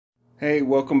Hey,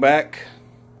 welcome back.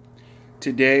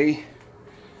 Today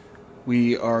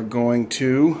we are going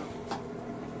to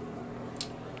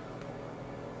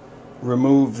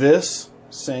remove this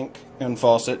sink and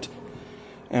faucet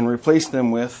and replace them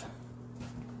with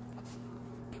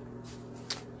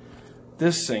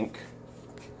this sink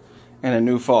and a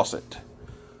new faucet.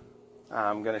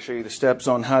 I'm going to show you the steps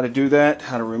on how to do that,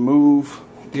 how to remove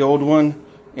the old one,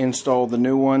 install the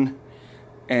new one,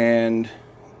 and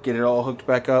get it all hooked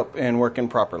back up and working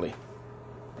properly.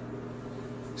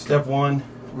 Step one,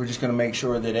 we're just going to make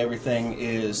sure that everything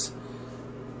is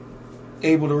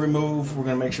able to remove. We're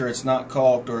going to make sure it's not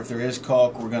caulked, or if there is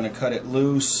caulk, we're going to cut it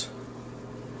loose.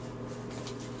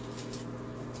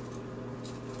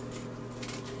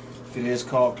 If it is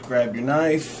caulked, grab your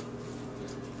knife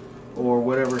or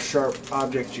whatever sharp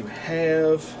object you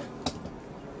have.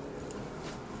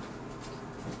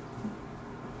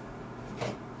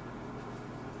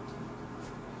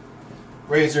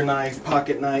 Razor knife,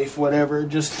 pocket knife, whatever,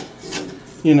 just,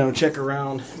 check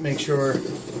around, make sure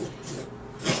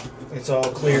it's all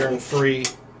clear and free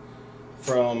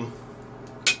from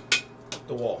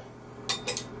the wall.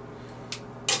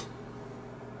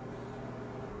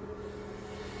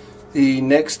 The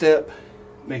next step,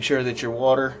 make sure that your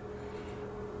water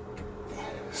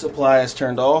supply is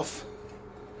turned off.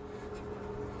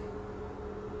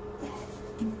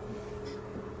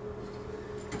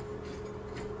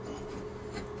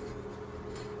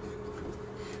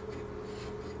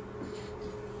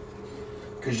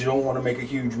 Because you don't want to make a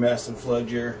huge mess and flood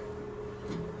your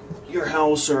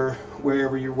house or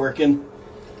wherever you're working.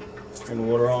 Turn the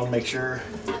water on, make sure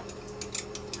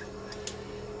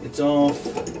it's off.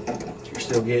 If you're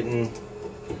still getting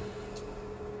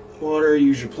water,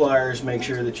 use your pliers, make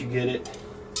sure that you get it.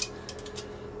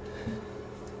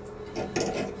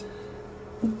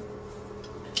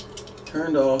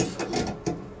 Turned off.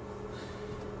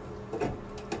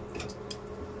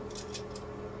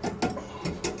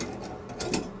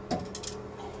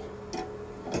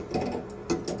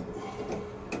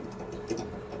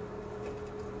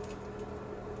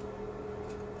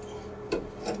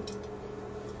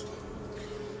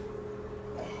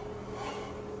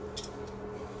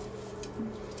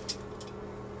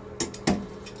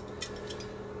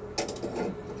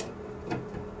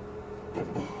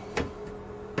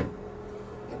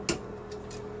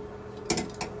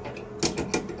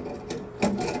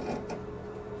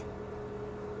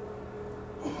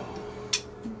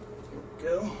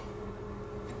 Go.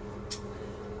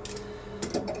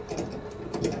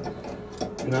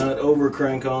 Not over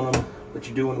crank on them, but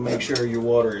you do want to make sure your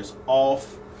water is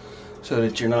off so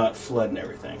that you're not flooding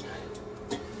everything.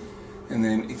 And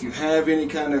then if you have any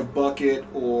kind of bucket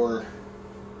or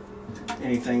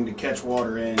anything to catch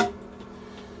water in,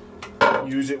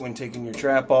 use it when taking your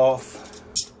trap off.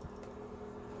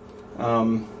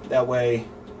 That way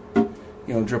you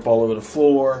don't drip all over the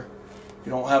floor. If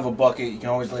you don't have a bucket, you can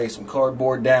always lay some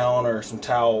cardboard down or some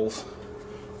towels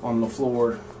on the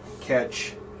floor,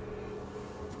 catch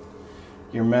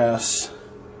your mess.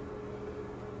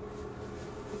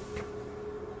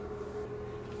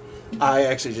 I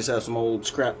actually just have some old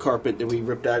scrap carpet that we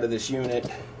ripped out of this unit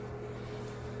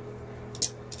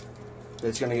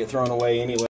that's going to get thrown away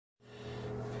anyway.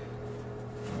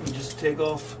 You just take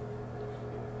off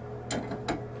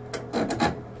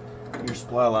your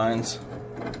supply lines.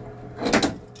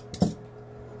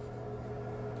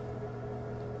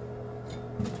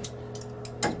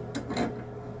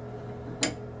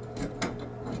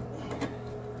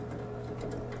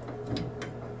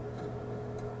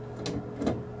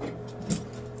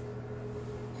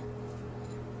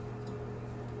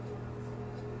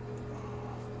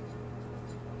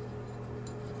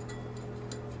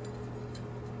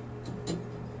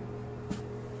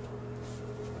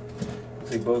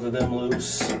 Take both of them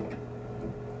loose.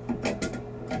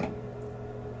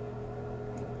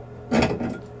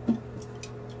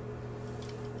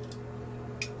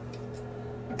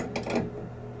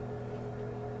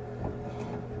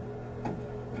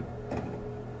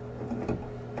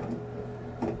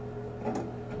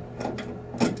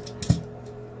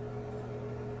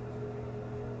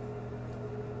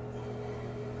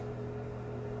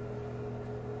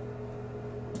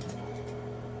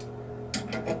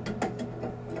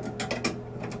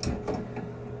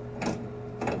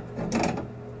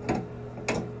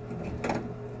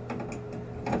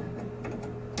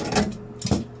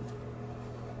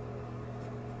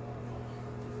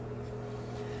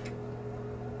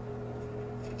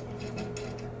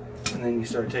 And then you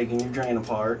start taking your drain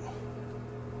apart.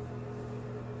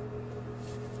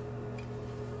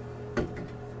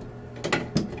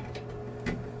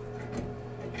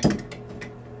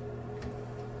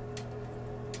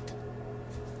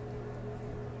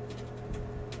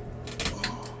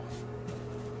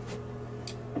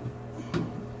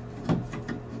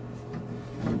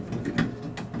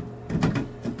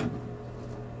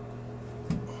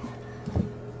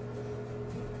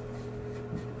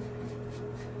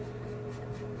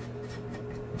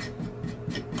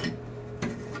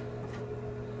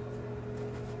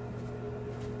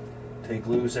 Shake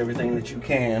loose everything that you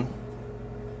can.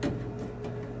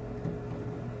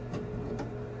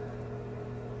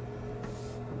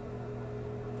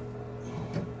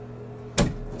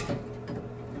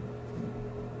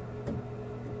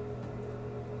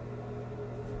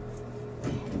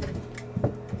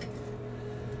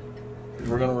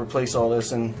 We're going to replace all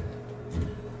this in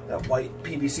that white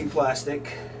PVC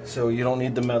plastic, so you don't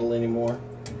need the metal anymore.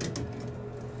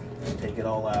 Just take it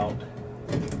all out.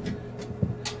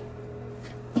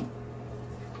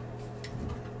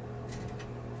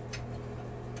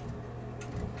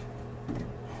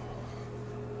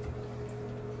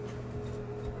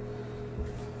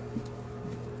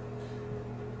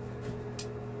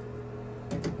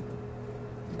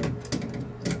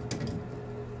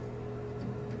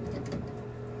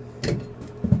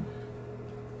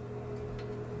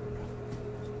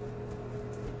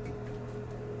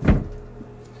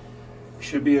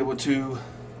 Should be able to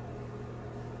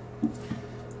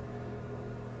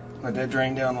let that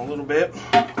drain down a little bit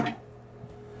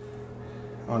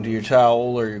onto your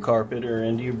towel or your carpet or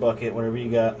into your bucket, whatever you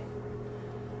got.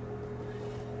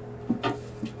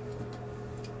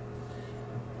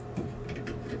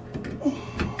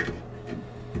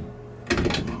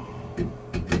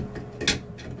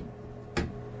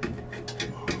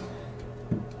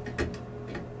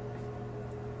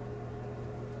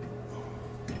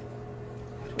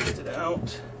 Twist it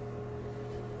out.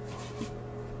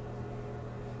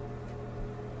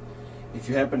 If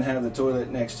you happen to have the toilet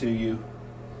next to you,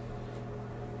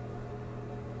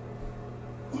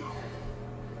 you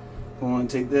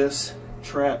want to take this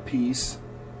trap piece,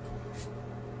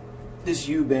 this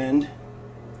U-bend,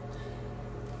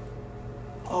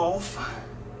 off.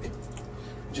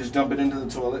 Just dump it into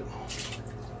the toilet.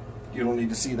 You don't need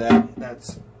to see that.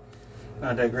 That's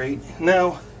not that great.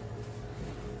 Now,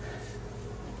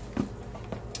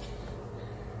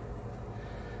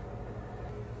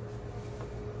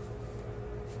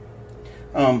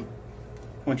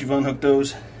 once you've unhooked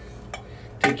those,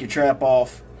 take your trap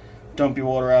off, dump your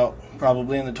water out,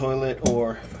 probably in the toilet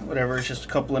or whatever. It's just a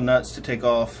couple of nuts to take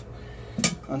off.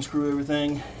 Unscrew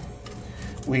everything.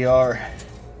 We are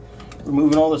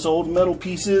removing all this old metal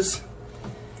pieces,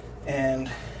 and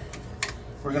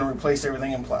we're going to replace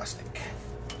everything in plastic.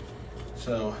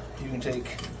 So you can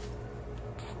take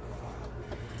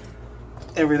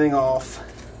everything off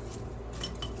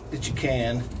that you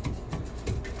can.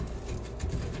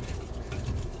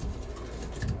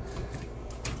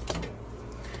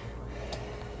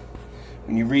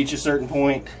 When you reach a certain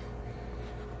point,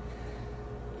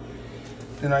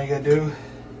 then all you gotta do,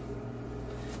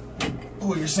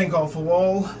 pull your sink off the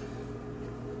wall,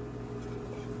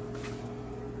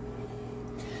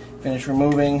 finish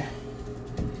removing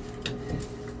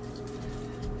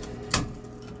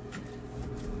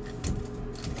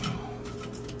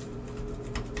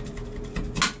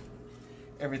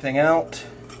everything out,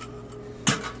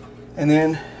 and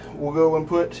then we'll go and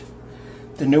put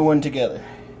the new one together.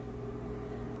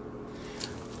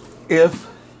 If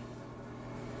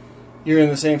you're in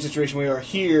the same situation we are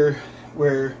here,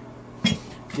 where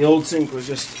the old sink was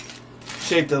just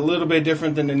shaped a little bit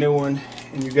different than the new one,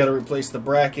 and you've got to replace the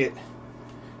bracket,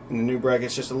 and the new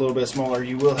bracket's just a little bit smaller,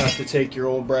 you will have to take your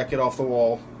old bracket off the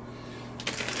wall,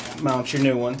 mount your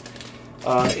new one.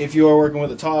 If you are working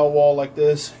with a tile wall like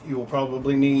this, you will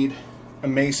probably need a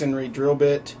masonry drill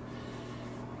bit.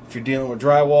 If you're dealing with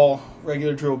drywall,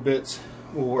 regular drill bits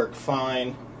will work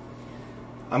fine.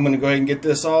 I'm going to go ahead and get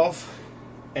this off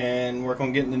and work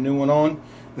on getting the new one on, and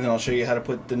then I'll show you how to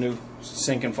put the new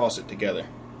sink and faucet together.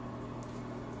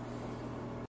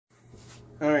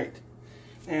 Alright,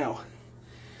 now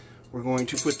we're going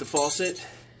to put the faucet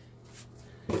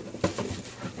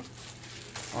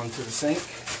onto the sink.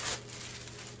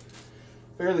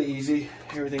 Fairly easy.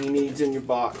 Everything you need is in your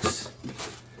box.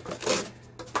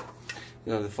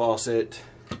 You have the faucet,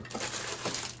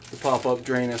 the pop-up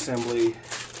drain assembly,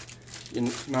 your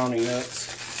mounting nuts.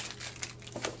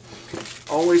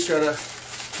 Always try to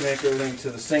connect everything to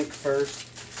the sink first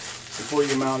before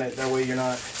you mount it. That way you're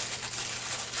not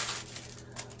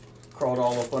crawled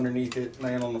all up underneath it,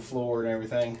 laying on the floor and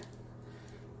everything.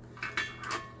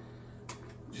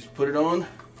 Just put it on.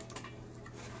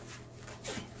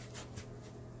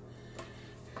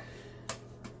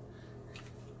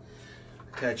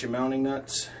 Attach your mounting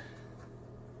nuts.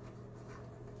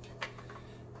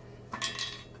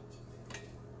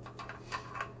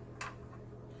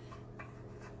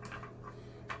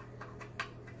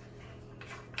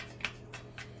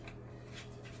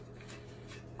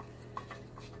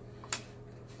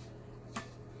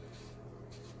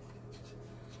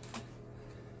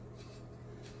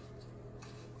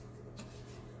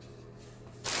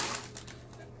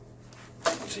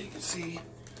 so you can see.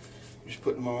 Just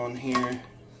put them on here.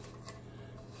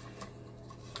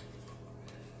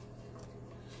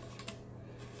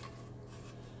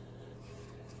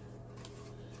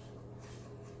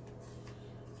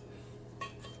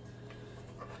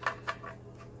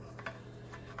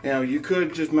 Now you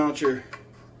could just mount your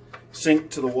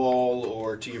sink to the wall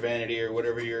or to your vanity or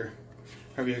whatever you're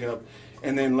hooking up,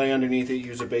 and then lay underneath it,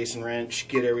 use a basin wrench,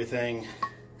 get everything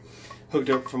hooked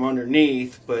up from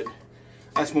underneath, but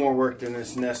that's more work than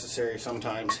is necessary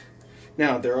sometimes.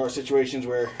 Now there are situations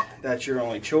where that's your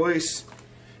only choice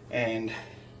and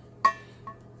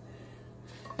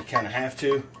you kind of have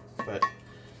to, but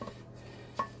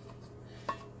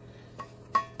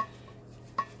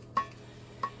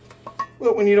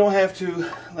when you don't have to,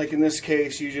 like in this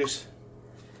case, you just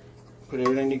put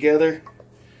everything together.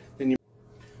 Then you,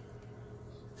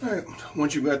 alright,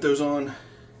 once you've got those on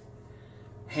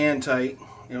hand tight,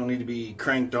 you don't need to be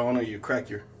cranked on or you crack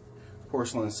your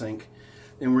porcelain sink.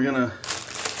 Then we're gonna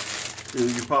do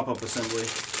your pop-up assembly.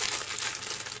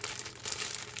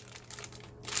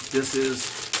 This is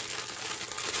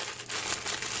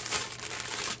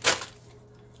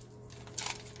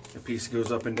a piece that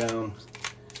goes up and down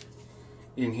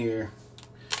in here.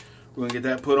 We're gonna get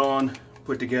that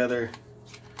put together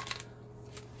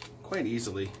quite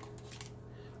easily.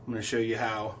 I'm gonna show you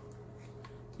how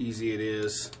easy it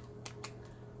is.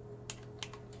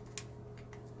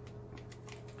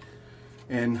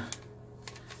 And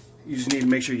you just need to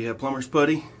make sure you have plumber's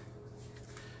putty. You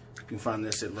can find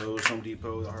this at Lowe's, Home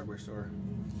Depot, the hardware store.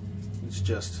 It's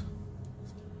just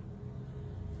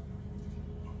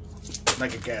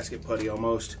like a gasket putty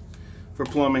almost for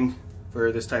plumbing.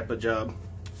 For this type of job,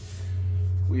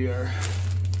 we are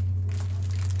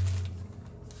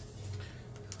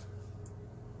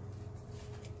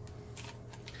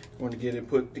going to get it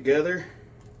put together.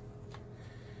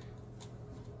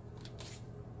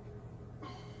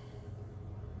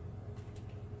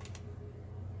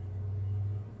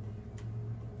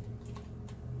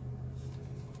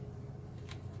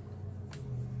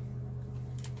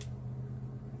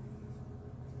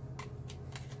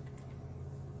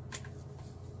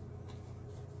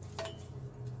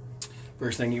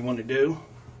 First thing you want to do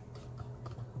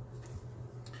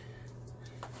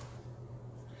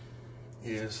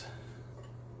is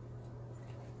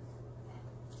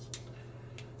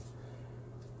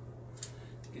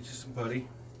get you some putty.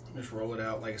 Just roll it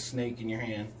out like a snake in your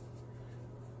hand.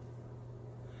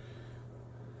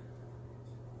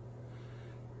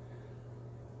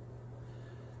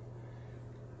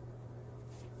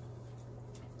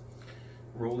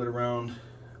 Roll it around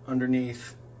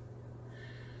underneath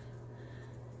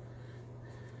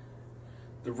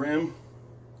the rim,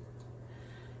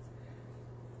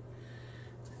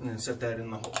 and then set that in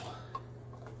the hole.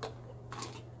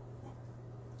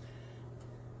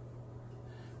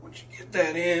 Once you get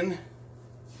that in,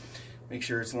 make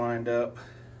sure it's lined up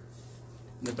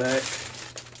in the back.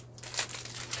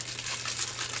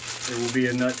 There will be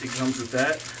a nut that comes with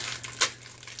that.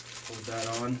 Hold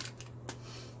that on.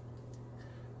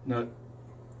 Nut,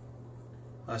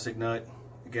 plastic nut,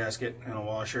 a gasket, and a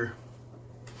washer.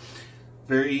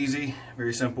 Very easy,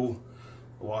 very simple.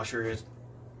 The washer is,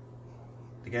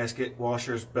 the gasket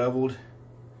washer is beveled.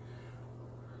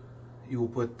 You will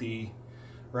put the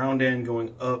round end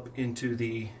going up into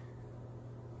the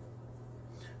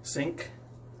sink.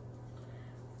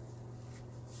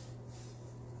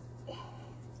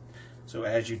 So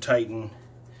as you tighten,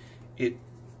 it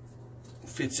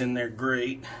fits in there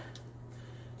great.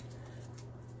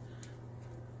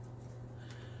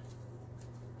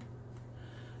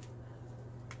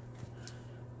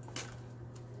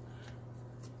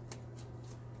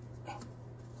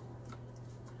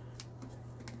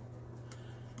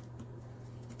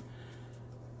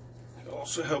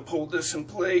 Also help hold this in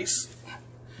place.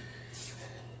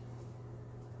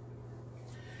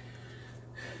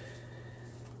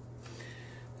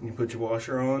 And you put your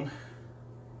washer on.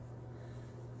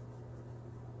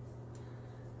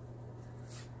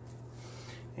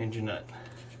 And your nut.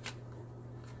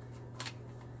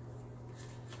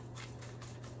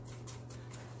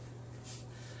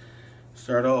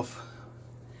 Start off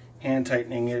hand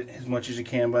tightening it as much as you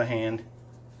can by hand.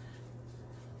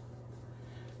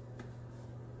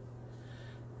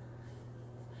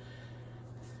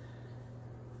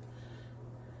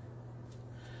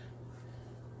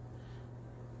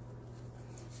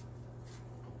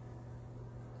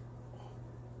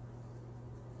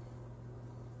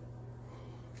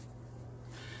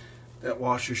 That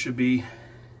washer should be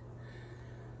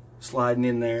sliding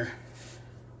in there.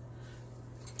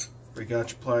 Break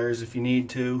out your pliers if you need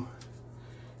to.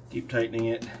 Keep tightening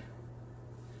it.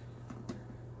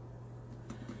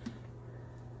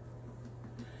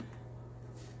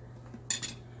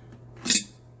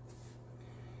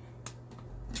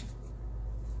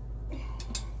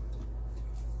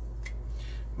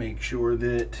 Make sure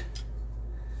that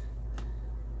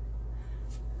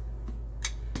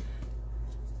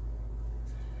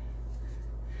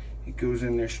it goes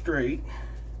in there straight,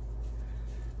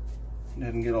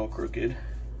 doesn't get all crooked.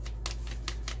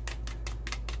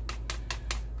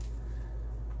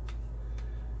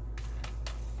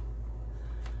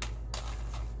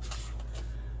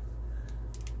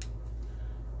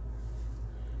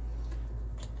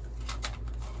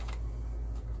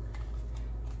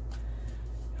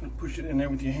 Push it in there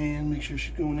with your hand, make sure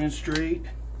she's going in straight.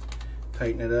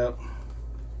 Tighten it up.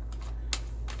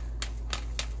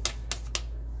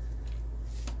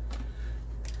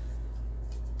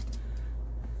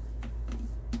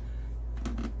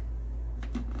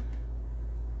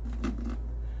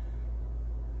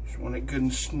 Just want it good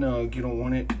and snug. You don't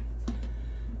want it,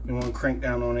 you want to crank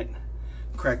down on it,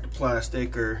 crack the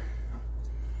plastic, or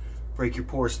break your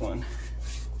porcelain.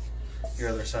 Your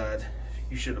other side,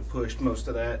 you should have pushed most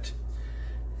of that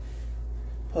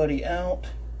putty out.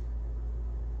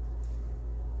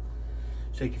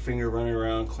 Take your finger, run it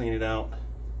around, clean it out. Make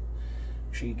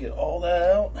sure you get all that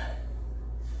out.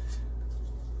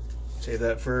 Save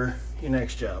that for your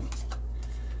next job.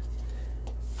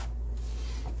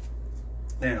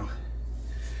 Now,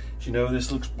 as you know, this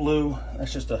looks blue.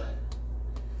 That's just a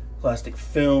plastic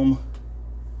film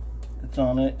that's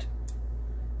on it.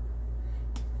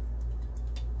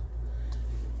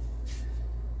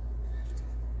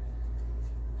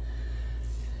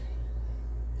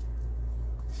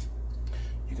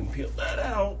 You can peel that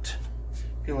out,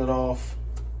 peel it off.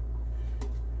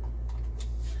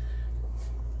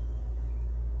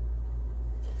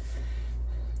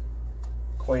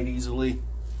 Quite easily.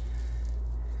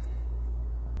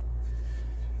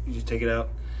 You just take it out,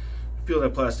 peel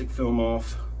that plastic film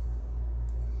off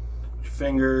with your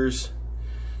fingers.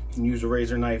 You can use a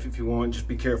razor knife if you want, just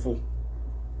be careful.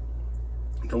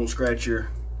 Don't scratch your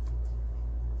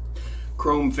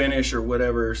chrome finish or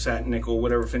whatever, satin nickel,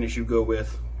 whatever finish you go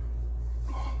with.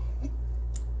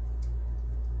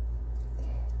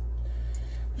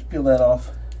 Just peel that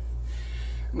off,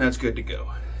 and that's good to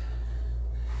go.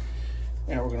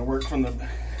 Now we're going to work from the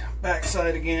back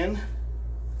side again.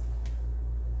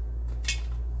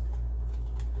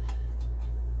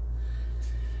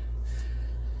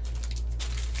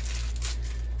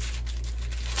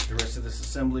 The rest of this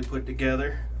assembly put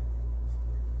together.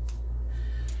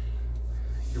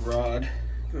 Your rod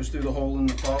goes through the hole in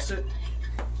the faucet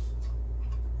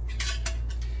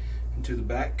into the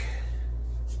back.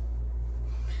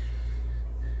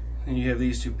 And you have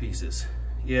these two pieces.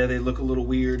 Yeah, they look a little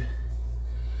weird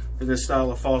for this style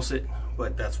of faucet,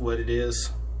 but that's what it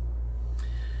is.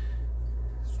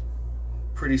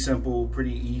 Pretty simple,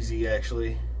 pretty easy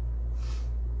actually.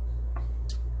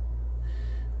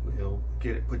 We'll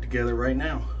get it put together right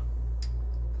now.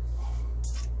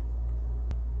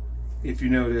 If you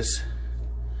notice,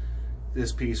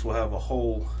 this piece will have a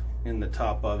hole in the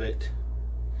top of it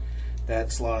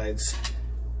that slides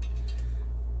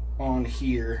on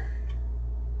here.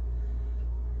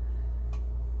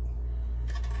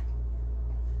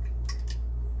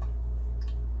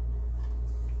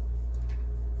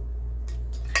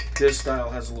 This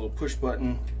style has a little push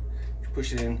button. You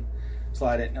push it in,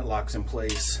 slide it, and it locks in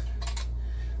place.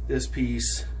 This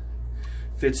piece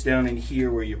fits down in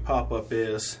here where your pop-up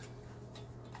is.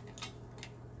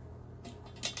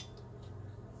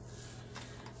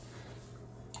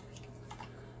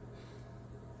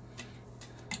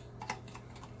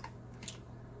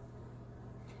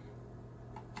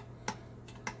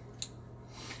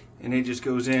 And it just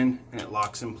goes in and it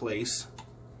locks in place.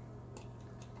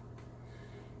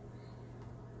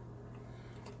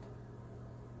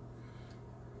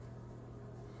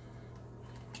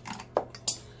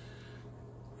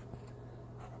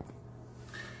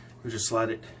 We just slide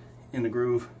it in the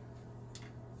groove,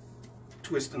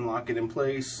 twist and lock it in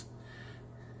place.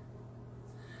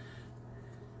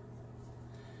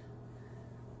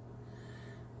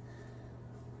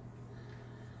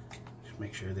 Just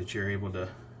make sure that you're able to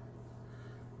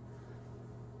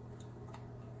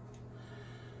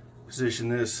position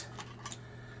this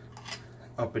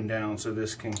up and down so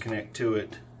this can connect to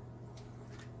it.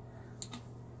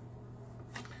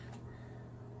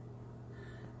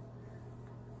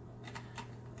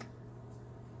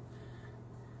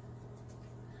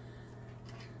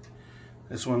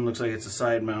 This one looks like it's a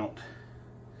side mount,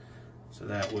 so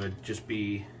that would just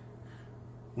be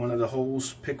one of the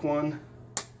holes. Pick one,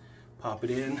 pop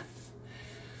it in,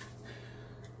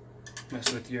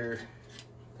 mess with your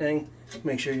thing,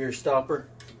 make sure your stopper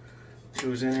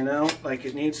goes in and out like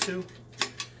it needs to,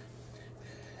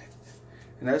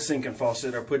 and that sink and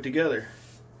faucet are put together.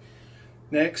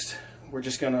 Next, we're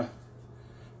just going to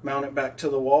mount it back to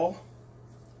the wall,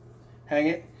 hang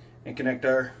it, and connect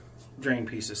our drain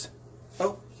pieces.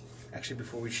 Oh, actually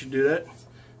before we should do that,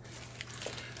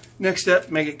 next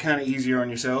step, make it kind of easier on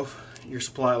yourself, your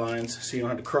supply lines, so you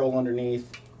don't have to crawl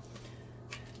underneath.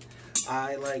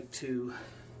 I like to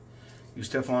use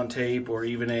Teflon tape or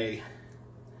even a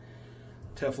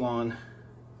Teflon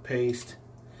paste.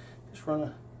 Just run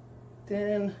a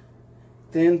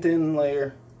thin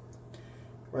layer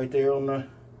right there on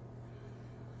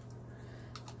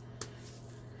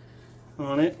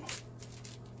it.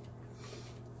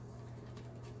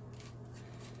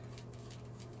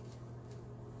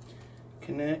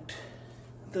 Connect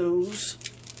those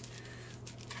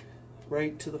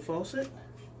right to the faucet.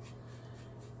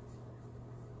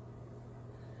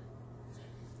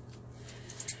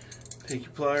 Take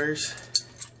your pliers,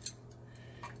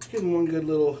 give them one good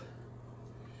little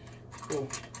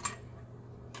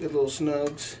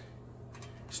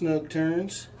snug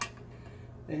turns,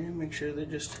 and make sure they're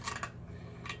just,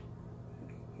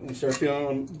 when you start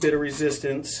feeling a bit of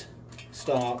resistance,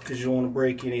 stop, because you don't want to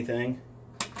break anything.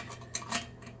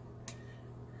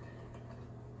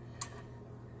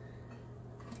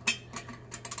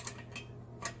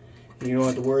 You don't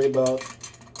have to worry about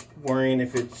worrying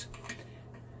if it's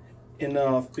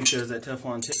enough, because that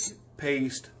Teflon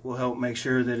paste will help make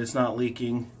sure that it's not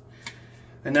leaking.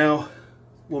 And now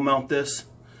we'll mount this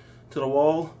to the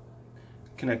wall,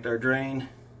 connect our drain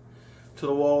to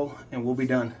the wall, and we'll be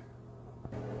done.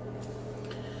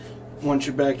 Once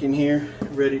you're back in here,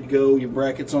 ready to go, your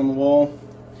brackets on the wall,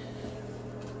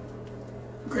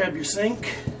 grab your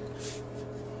sink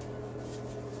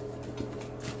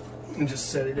and just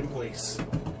set it in place.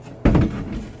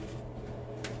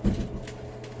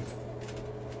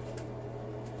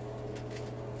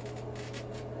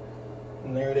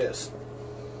 And there it is.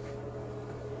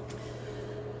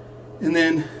 And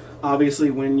then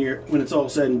obviously when it's all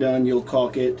said and done, you'll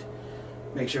caulk it,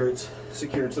 make sure it's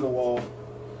secure to the wall.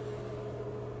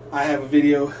 I have a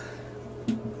video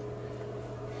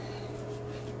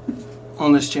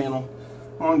on this channel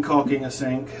on caulking a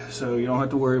sink, so you don't have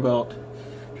to worry about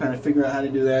trying to figure out how to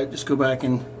do that. Just go back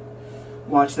and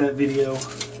watch that video.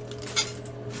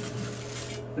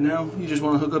 But now you just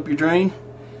want to hook up your drain,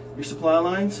 your supply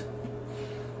lines,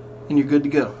 and you're good to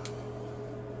go.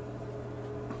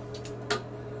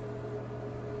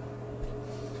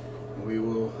 We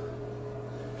will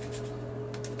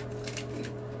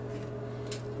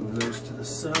move those to the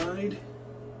side.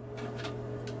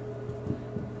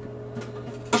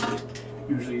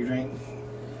 Usually your drain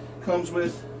comes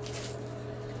with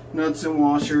nuts and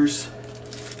washers,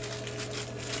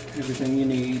 everything you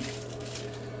need.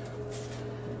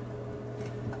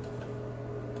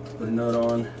 Put a nut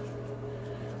on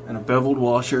and a beveled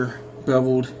washer.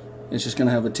 Beveled, it's just going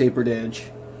to have a tapered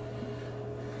edge.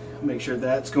 Make sure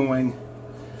that's going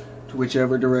to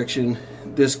whichever direction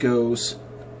this goes.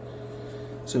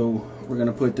 So we're going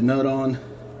to put the nut on,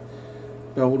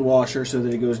 beveled washer, so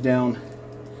that it goes down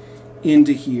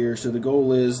into here. So the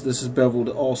goal is, this is beveled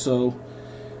also,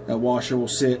 that washer will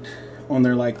sit on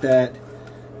there like that,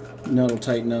 nut will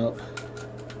tighten up.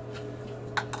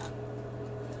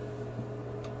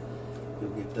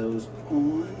 We'll get those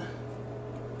on.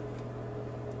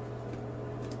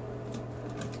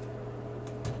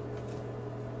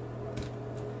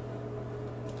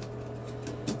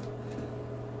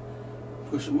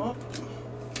 Push them up,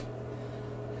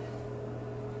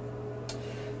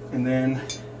 and then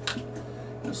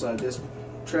I'll slide this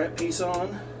trap piece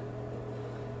on,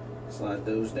 slide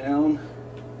those down,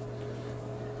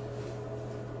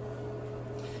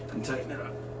 and tighten it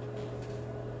up.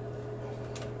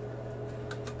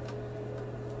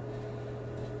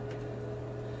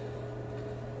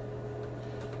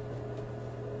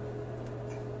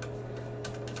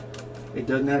 It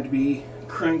doesn't have to be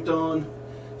cranked on,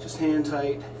 just hand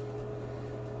tight.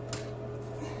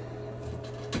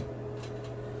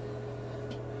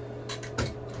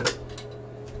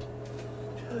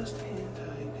 Just hand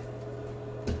tight.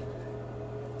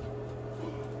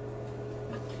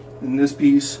 And this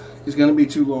piece is going to be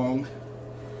too long,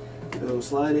 so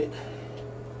slide it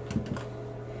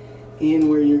in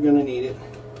where you're going to need it.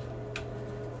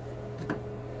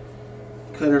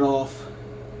 Cut it off.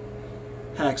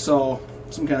 Hacksaw,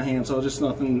 some kind of handsaw, just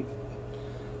nothing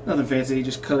fancy.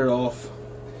 Just cut it off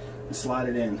and slide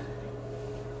it in.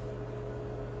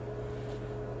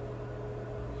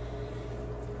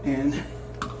 And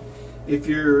if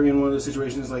you're in one of those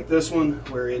situations like this one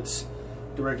where it's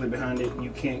directly behind it and you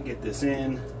can't get this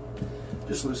in,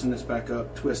 just loosen this back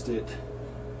up, twist it,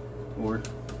 or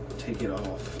take it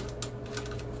off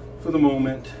for the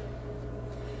moment.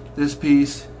 This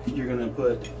piece, you're going to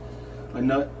put a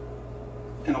nut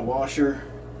and a washer,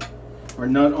 or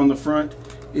nut on the front.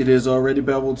 It is already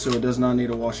beveled, so it does not need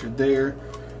a washer there.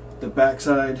 The back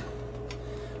side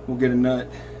will get a nut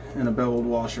and a beveled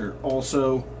washer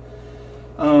also.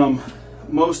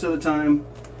 Most of the time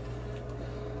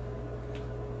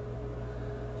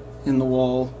in the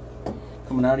wall,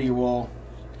 coming out of your wall,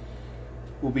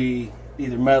 will be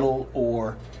either metal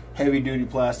or heavy duty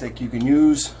plastic. You can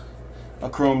use a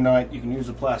chrome nut, you can use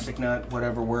a plastic nut,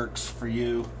 whatever works for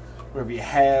you, whatever you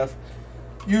have.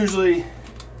 Usually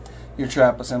your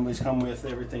trap assemblies come with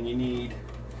everything you need,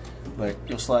 but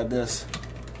you'll slide this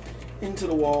into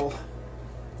the wall.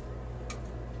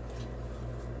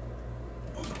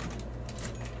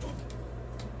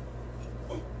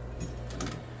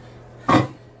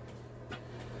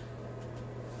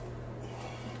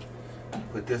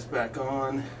 Put this back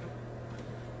on.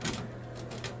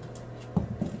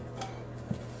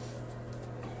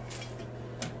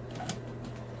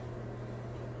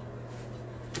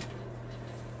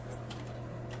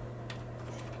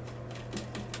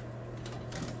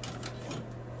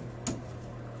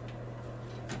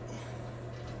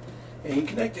 And you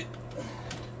connect it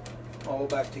all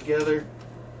back together.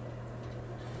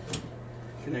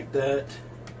 Connect that.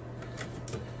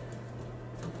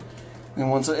 And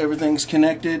once everything's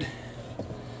connected,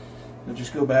 you'll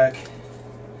just go back,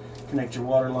 connect your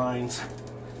water lines.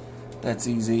 That's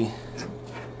easy.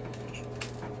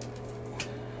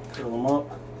 Fill them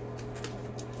up.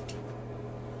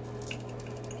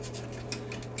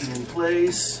 And in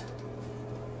place.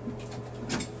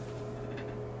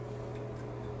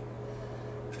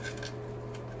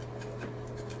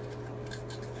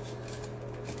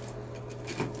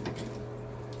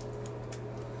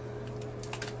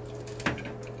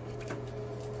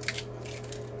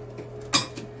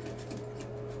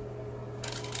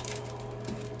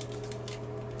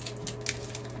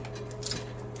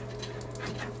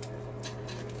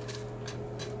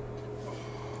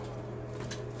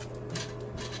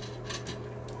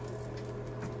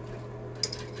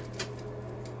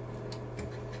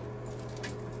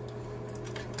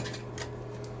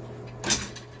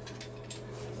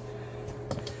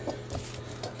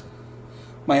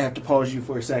 Might have to pause you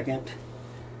for a second.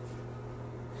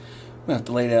 I'm gonna have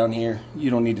to lay down here. You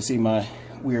don't need to see my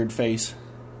weird face.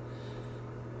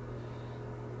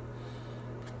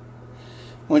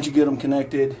 Once you get them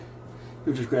connected,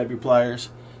 you'll just grab your pliers,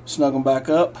 snug them back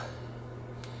up,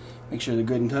 make sure they're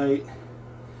good and tight.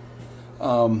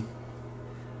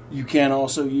 You can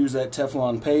also use that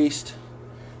Teflon paste,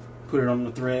 put it on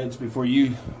the threads before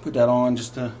you put that on,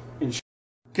 just to ensure.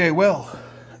 Okay, well,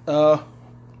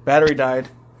 battery died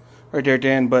right there at the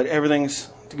end, but everything's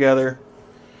together.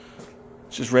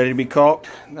 It's just ready to be caulked.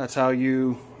 That's how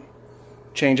you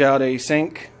change out a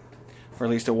sink, or at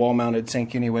least a wall-mounted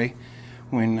sink anyway.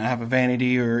 When I have a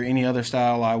vanity or any other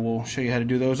style, I will show you how to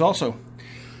do those also.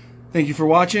 Thank you for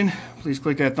watching. Please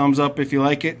click that thumbs up if you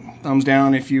like it. Thumbs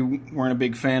down if you weren't a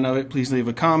big fan of it. Please leave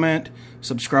a comment.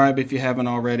 Subscribe if you haven't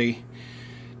already.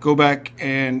 Go back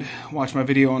and watch my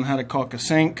video on how to caulk a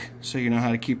sink, so you know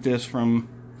how to keep this from,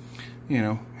 you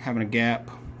know, having a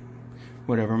gap,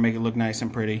 whatever, make it look nice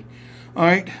and pretty.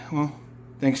 Alright, well,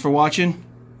 thanks for watching.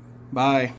 Bye.